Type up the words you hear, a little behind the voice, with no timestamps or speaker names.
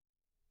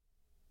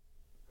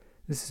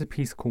This is a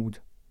piece called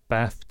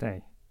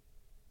Birthday.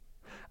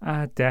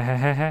 A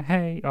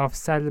day of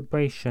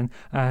celebration,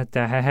 a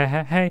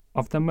day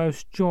of the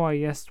most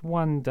joyous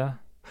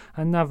wonder.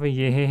 Another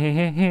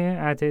year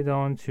added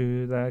on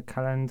to the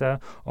calendar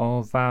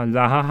of our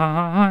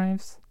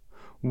lives.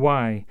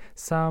 Why,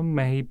 some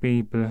may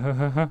be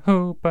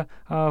blue, but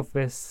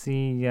others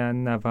see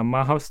another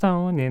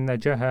milestone in the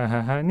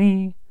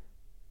journey.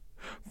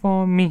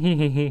 For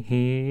me,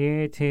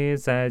 it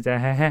is a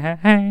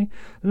day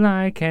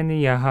like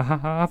any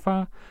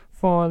other,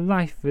 for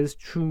life is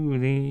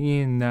truly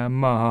in the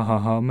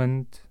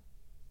moment.